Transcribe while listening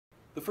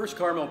The first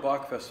Carmel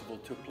Bach Festival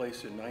took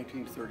place in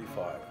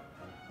 1935.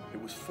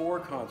 It was 4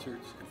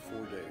 concerts in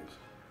 4 days.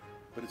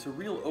 But it's a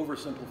real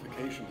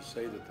oversimplification to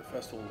say that the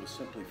festival was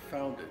simply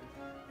founded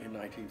in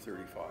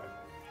 1935.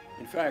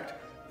 In fact,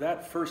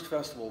 that first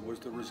festival was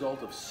the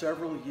result of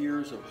several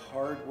years of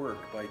hard work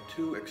by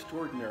 2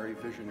 extraordinary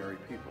visionary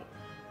people,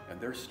 and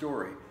their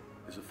story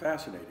is a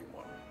fascinating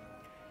one.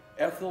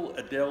 Ethel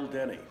Adele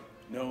Denny,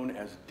 known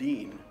as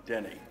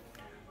Denny,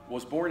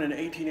 was born in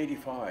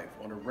 1885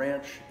 on a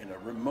ranch in a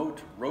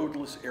remote,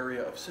 roadless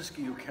area of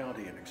Siskiyou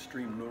County in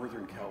extreme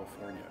northern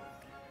California.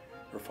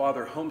 Her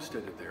father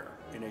homesteaded there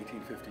in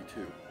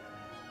 1852.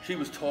 She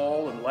was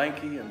tall and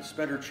lanky and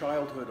spent her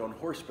childhood on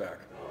horseback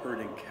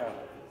herding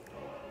cattle.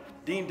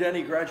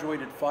 Denny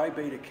graduated Phi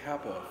Beta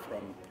Kappa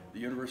from the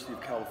University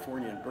of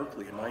California in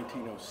Berkeley in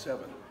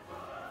 1907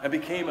 and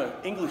became an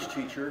English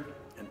teacher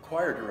and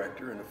choir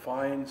director in a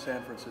fine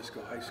San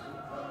Francisco high school.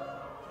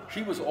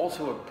 She was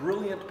also a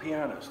brilliant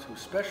pianist who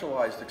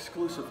specialized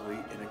exclusively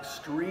in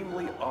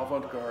extremely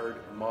avant-garde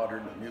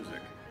modern music.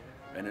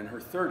 And in her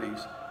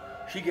 30s,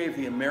 she gave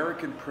the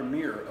American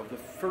premiere of the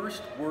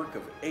first work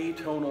of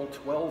atonal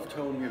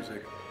 12-tone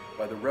music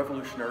by the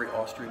revolutionary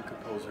Austrian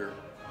composer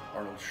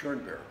Arnold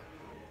Schoenberg.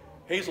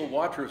 Hazel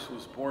Watrous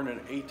was born in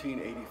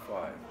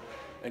 1885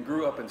 and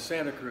grew up in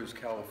Santa Cruz,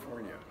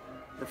 California.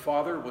 Her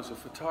father was a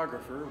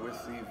photographer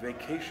with the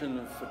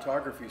Vacation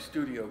Photography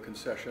Studio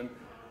concession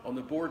on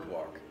the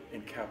boardwalk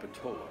in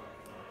Capitola.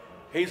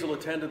 Hazel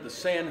attended the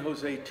San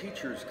Jose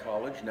Teachers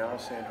College, now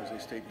San Jose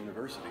State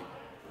University,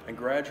 and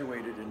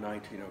graduated in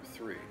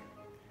 1903.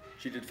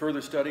 She did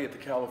further study at the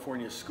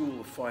California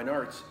School of Fine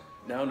Arts,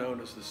 now known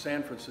as the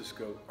San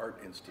Francisco Art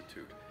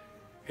Institute.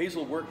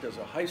 Hazel worked as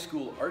a high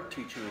school art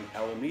teacher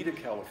in Alameda,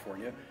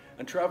 California,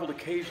 and traveled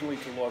occasionally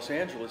to Los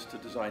Angeles to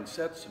design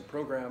sets and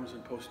programs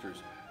and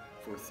posters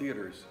for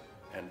theaters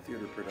and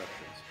theater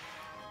productions.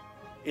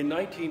 In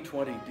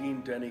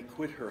 1920, Denny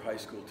quit her high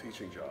school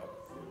teaching job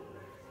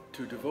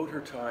to devote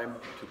her time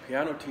to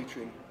piano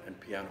teaching and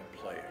piano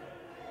playing.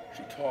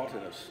 She taught in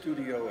a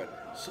studio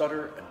at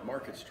Sutter and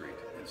Market Street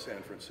in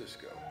San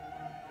Francisco.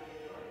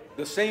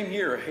 The same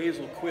year,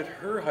 Hazel quit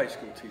her high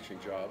school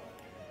teaching job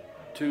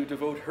to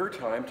devote her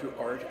time to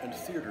art and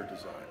theater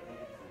design.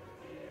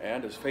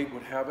 And as fate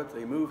would have it,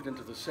 they moved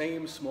into the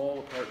same small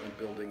apartment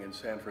building in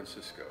San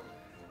Francisco.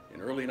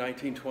 In early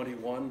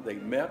 1921, they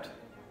met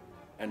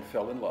and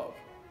fell in love.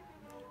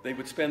 They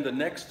would spend the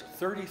next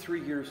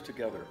 33 years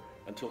together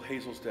until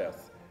Hazel's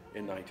death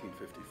in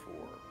 1954.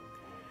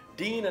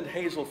 Dene and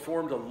Hazel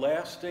formed a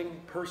lasting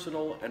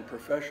personal and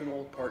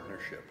professional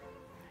partnership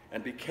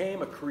and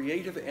became a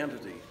creative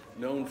entity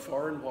known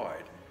far and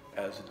wide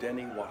as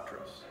Denny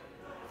Watrous.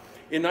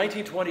 In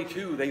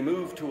 1922, they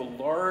moved to a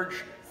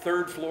large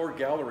third-floor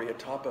gallery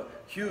atop a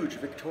huge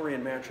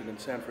Victorian mansion in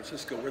San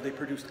Francisco where they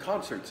produced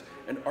concerts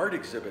and art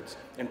exhibits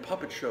and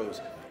puppet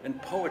shows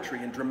and poetry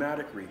and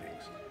dramatic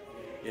readings.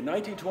 In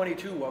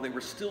 1922, while they were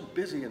still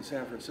busy in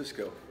San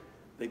Francisco,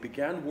 they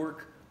began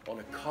work on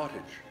a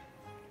cottage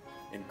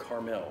in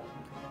Carmel,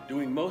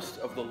 doing most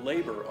of the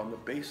labor on the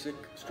basic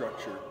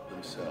structure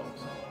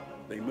themselves.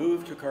 They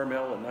moved to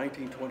Carmel in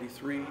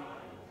 1923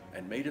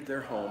 and made it their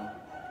home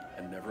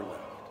and never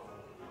left.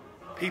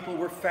 People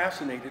were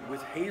fascinated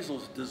with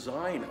Hazel's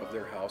design of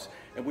their house,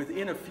 and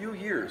within a few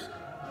years,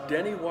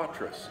 Denny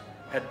Watrous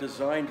had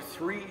designed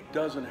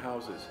 36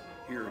 houses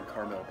here in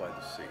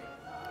Carmel-by-the-Sea.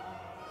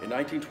 In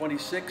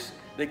 1926,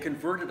 they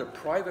converted a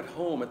private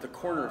home at the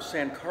corner of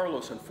San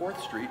Carlos and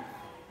 4th Street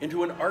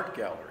into an art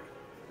gallery,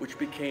 which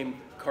became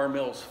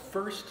Carmel's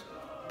first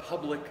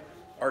public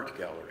art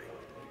gallery.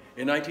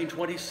 In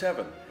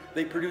 1927,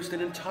 they produced an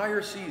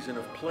entire season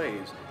of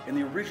plays in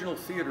the original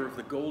theater of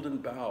the Golden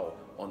Bough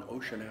on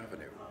Ocean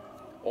Avenue.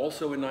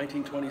 Also in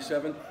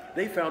 1927,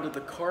 they founded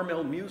the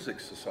Carmel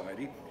Music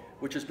Society,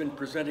 which has been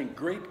presenting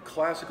great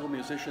classical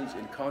musicians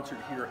in concert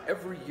here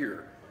every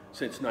year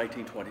since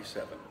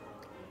 1927.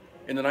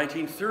 In the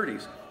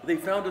 1930s, they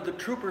founded the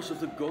Troopers of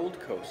the Gold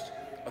Coast,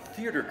 a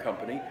theater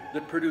company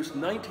that produced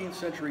 19th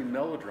century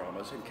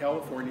melodramas in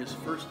California's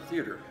first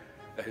theater,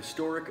 a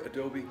historic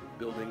adobe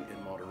building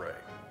in Monterey.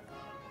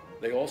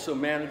 They also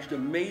managed a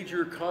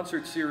major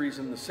concert series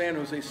in the San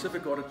Jose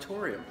Civic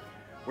Auditorium,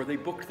 where they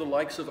booked the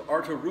likes of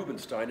Arta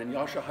Rubinstein and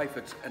Jascha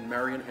Heifetz and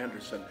Marian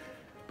Anderson.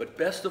 But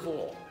best of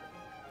all,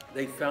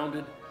 they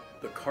founded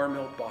the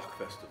Carmel Bach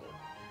Festival.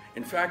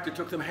 In fact, it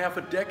took them half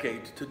a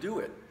decade to do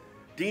it.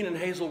 Dene and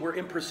Hazel were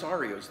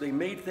impresarios. They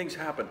made things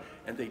happen,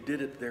 and they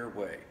did it their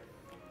way.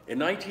 In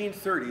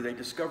 1930, they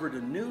discovered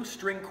a new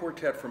string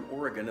quartet from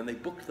Oregon, and they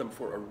booked them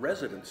for a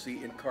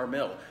residency in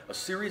Carmel, a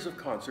series of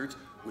concerts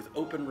with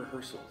open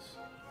rehearsals.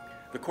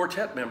 The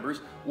quartet members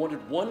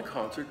wanted one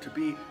concert to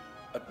be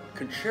a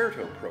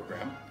concerto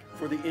program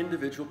for the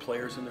individual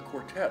players in the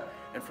quartet,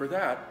 and for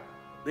that,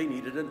 they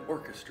needed an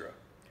orchestra.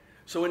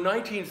 So in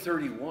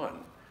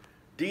 1931,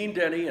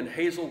 Denny and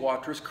Hazel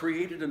Watrous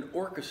created an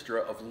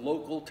orchestra of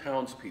local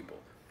townspeople.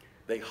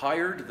 They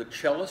hired the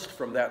cellist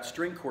from that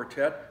string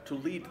quartet to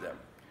lead them.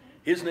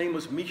 His name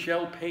was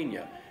Michel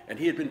Peña, and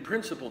he had been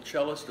principal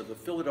cellist of the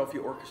Philadelphia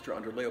Orchestra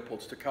under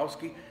Leopold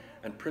Stokowski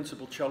and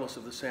principal cellist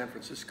of the San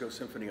Francisco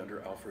Symphony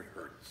under Alfred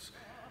Hertz.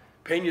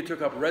 Pena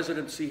took up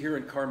residency here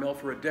in Carmel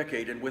for a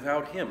decade, and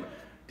without him,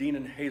 Dene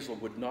and Hazel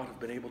would not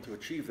have been able to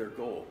achieve their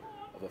goal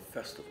of a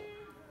festival.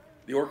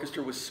 The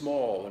orchestra was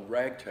small and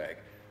ragtag.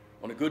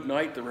 On a good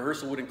night, the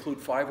rehearsal would include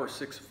 5 or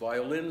 6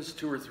 violins,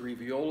 2 or 3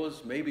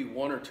 violas, maybe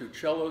 1 or 2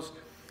 cellos,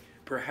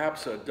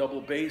 perhaps a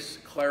double bass,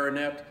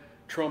 clarinet,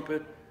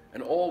 trumpet,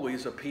 and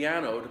always a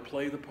piano to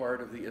play the part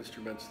of the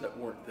instruments that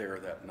weren't there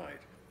that night.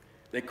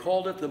 They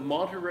called it the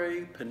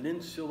Monterey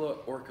Peninsula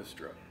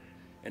Orchestra,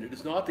 and it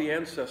is not the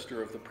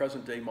ancestor of the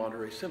present-day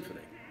Monterey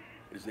Symphony.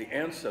 It is the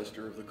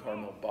ancestor of the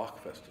Carmel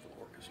Bach Festival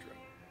Orchestra.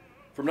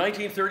 From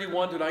 1931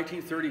 to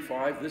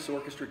 1935, this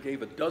orchestra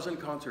gave a dozen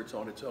concerts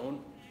on its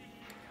own,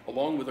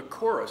 along with a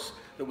chorus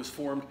that was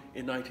formed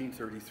in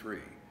 1933.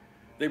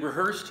 They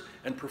rehearsed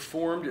and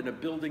performed in a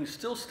building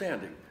still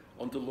standing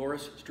on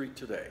Dolores Street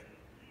today.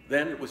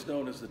 Then it was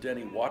known as the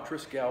Denny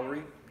Watrous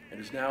Gallery and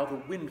is now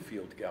the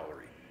Winfield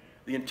Gallery.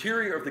 The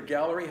interior of the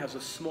gallery has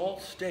a small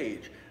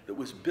stage that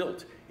was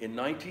built in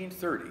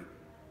 1930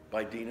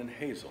 by Dene and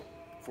Hazel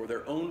for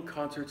their own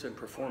concerts and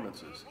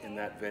performances in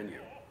that venue.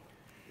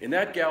 In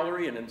that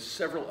gallery and in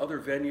several other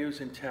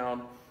venues in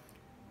town,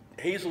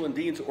 Hazel and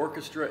Dene's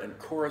orchestra and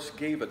chorus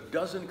gave a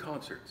dozen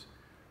concerts,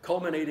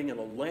 culminating in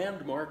a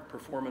landmark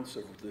performance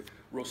of the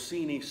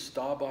Rossini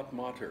Stabat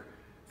Mater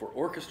for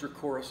orchestra,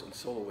 chorus, and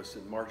soloists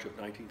in March of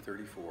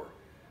 1934.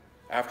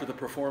 After the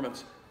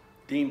performance,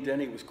 Dean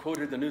Denny was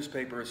quoted in the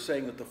newspaper as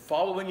saying that the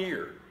following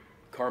year,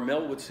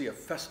 Carmel would see a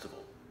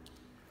festival.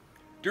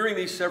 During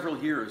these several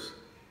years,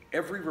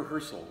 every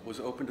rehearsal was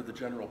open to the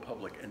general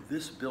public, and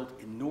this built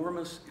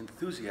enormous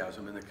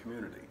enthusiasm in the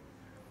community.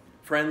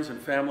 Friends and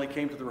family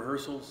came to the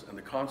rehearsals and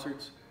the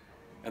concerts,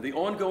 and the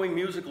ongoing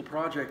musical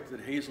project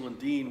that Hazel and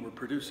Dene were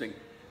producing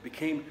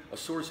became a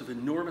source of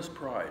enormous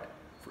pride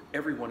for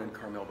everyone in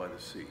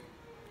Carmel-by-the-Sea.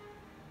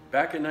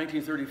 Back in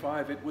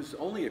 1935, it was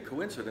only a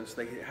coincidence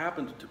they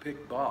happened to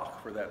pick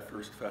Bach for that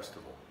first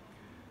festival.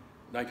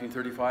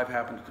 1935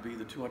 happened to be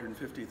the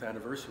 250th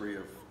anniversary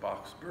of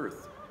Bach's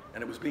birth,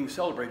 and it was being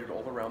celebrated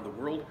all around the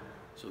world,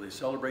 so they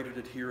celebrated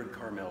it here in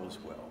Carmel as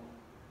well.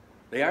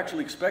 They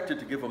actually expected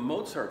to give a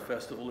Mozart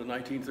festival in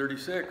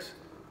 1936,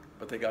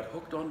 but they got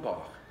hooked on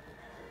Bach,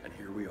 and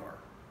here we are.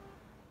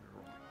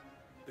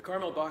 The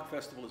Carmel Bach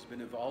Festival has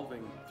been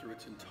evolving through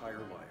its entire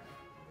life.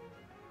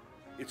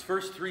 Its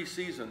first 3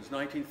 seasons,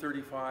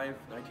 1935,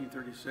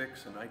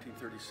 1936, and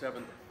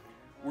 1937,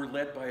 were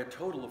led by a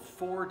total of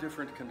 4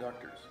 different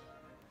conductors.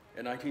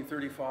 In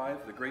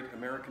 1935, the great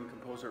American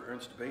composer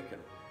Ernst Bacon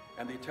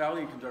and the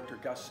Italian conductor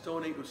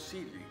Gastone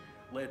Usilli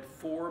led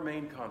 4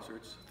 main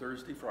concerts,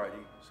 Thursday,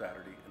 Friday,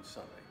 Saturday, and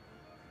Sunday.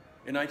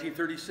 In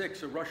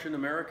 1936, a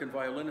Russian-American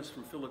violinist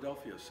from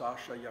Philadelphia,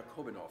 Sasha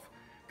Yakobinov,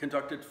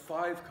 conducted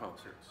 5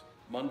 concerts,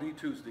 Monday,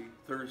 Tuesday,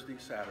 Thursday,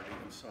 Saturday,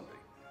 and Sunday.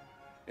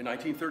 In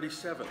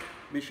 1937,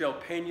 Michel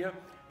Pena,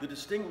 the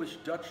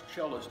distinguished Dutch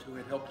cellist who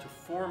had helped to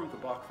form the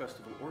Bach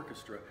Festival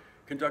Orchestra,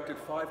 conducted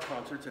 5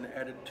 concerts and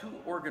added 2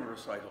 organ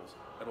recitals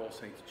at All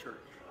Saints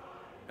Church.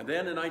 And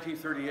then in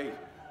 1938,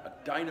 a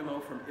dynamo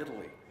from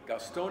Italy,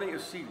 Gastone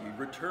Usilli,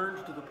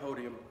 returned to the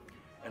podium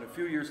and a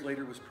few years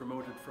later was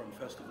promoted from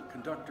festival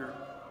conductor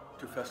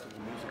to festival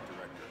music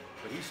director.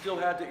 But he still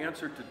had to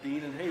answer to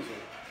Dene and Hazel,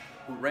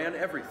 who ran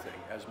everything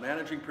as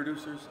managing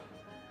producers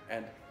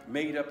and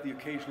made up the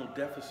occasional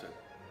deficit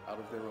out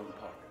of their own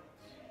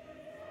pockets.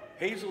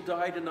 Hazel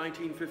died in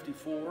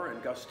 1954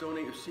 and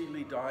Gastone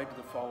Usilli died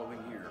the following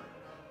year.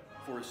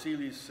 For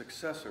Usilli's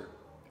successor,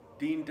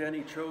 Dean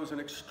Denny chose an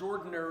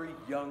extraordinary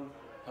young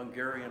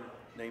Hungarian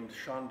named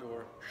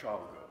Sándor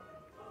Salgó.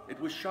 It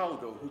was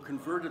Salgó who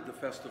converted the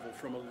festival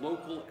from a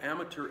local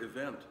amateur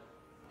event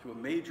to a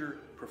major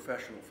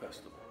professional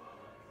festival.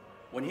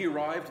 When he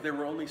arrived, there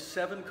were only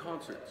 7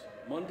 concerts,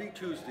 Monday,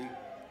 Tuesday,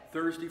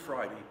 Thursday,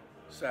 Friday,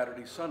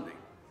 Saturday, Sunday.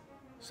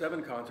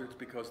 7 concerts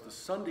because the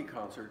Sunday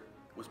concert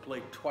was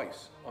played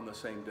twice on the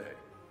same day.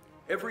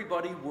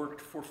 Everybody worked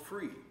for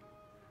free.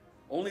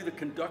 Only the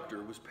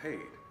conductor was paid.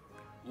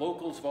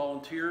 Locals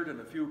volunteered and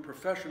a few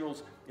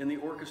professionals in the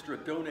orchestra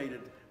donated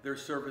their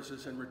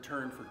services in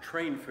return for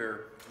train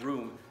fare,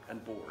 room,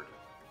 and board.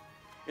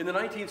 In the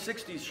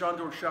 1960s,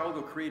 Sándor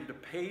Salgó created a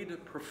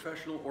paid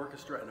professional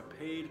orchestra and a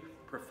paid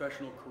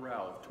professional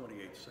chorale of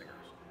 28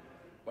 singers.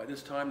 By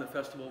this time, the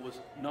festival was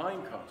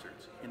 9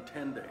 concerts in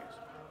 10 days.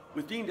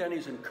 With Dean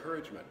Denny's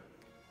encouragement,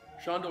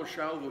 Sándor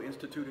Salgó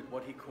instituted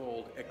what he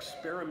called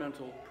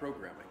experimental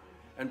programming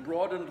and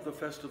broadened the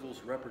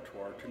festival's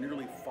repertoire to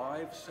nearly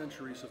 5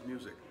 centuries of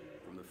music,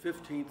 from the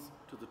 15th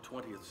to the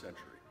 20th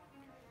century.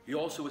 He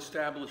also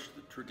established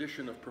the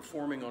tradition of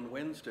performing on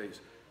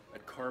Wednesdays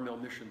at Carmel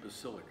Mission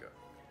Basilica.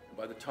 And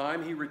by the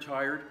time he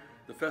retired,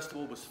 the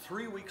festival was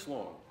 3 weeks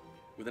long,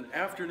 with an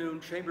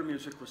afternoon chamber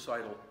music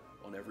recital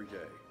on every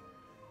day.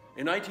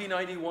 In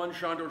 1991,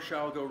 Sándor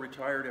Salgó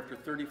retired after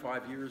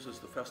 35 years as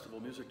the festival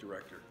music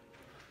director.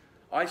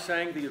 I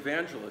sang the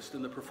evangelist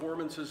in the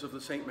performances of the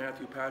St.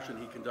 Matthew Passion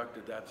he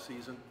conducted that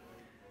season,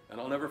 And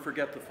I'll never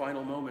forget the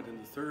final moment in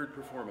the third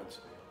performance,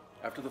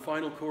 after the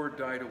final chord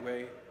died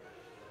away,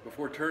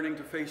 before turning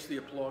to face the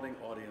applauding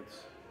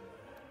audience.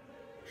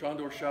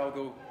 Sándor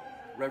Salgó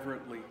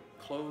reverently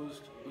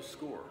closed the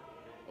score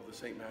of the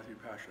St. Matthew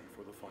Passion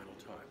for the final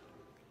time.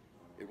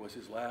 It was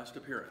his last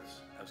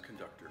appearance as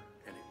conductor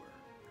anywhere.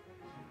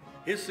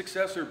 His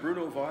successor,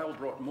 Bruno Weil,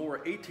 brought more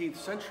 18th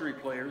century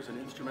players and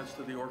instruments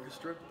to the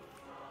orchestra,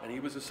 and he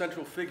was a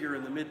central figure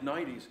in the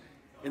mid-90s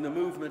in the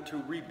movement to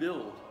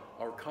rebuild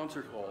our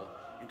concert hall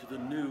into the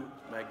new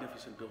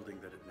magnificent building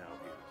that it now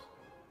is.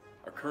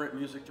 Our current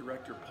music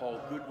director,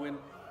 Paul Goodwin,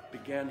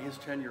 began his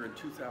tenure in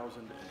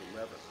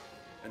 2011.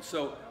 And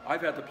so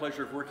I've had the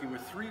pleasure of working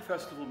with 3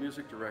 festival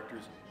music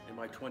directors in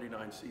my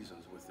 29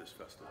 seasons with this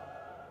festival.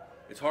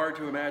 It's hard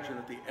to imagine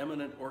that the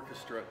eminent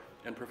orchestra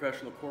and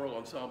professional choral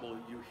ensemble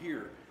you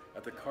hear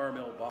at the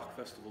Carmel Bach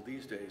Festival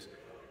these days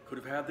could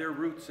have had their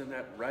roots in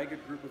that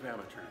ragged group of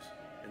amateurs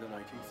in the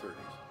 1930s.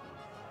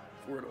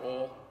 For it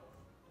all,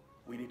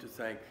 we need to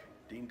thank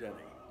Dean Denny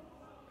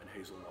and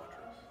Hazel Watrous.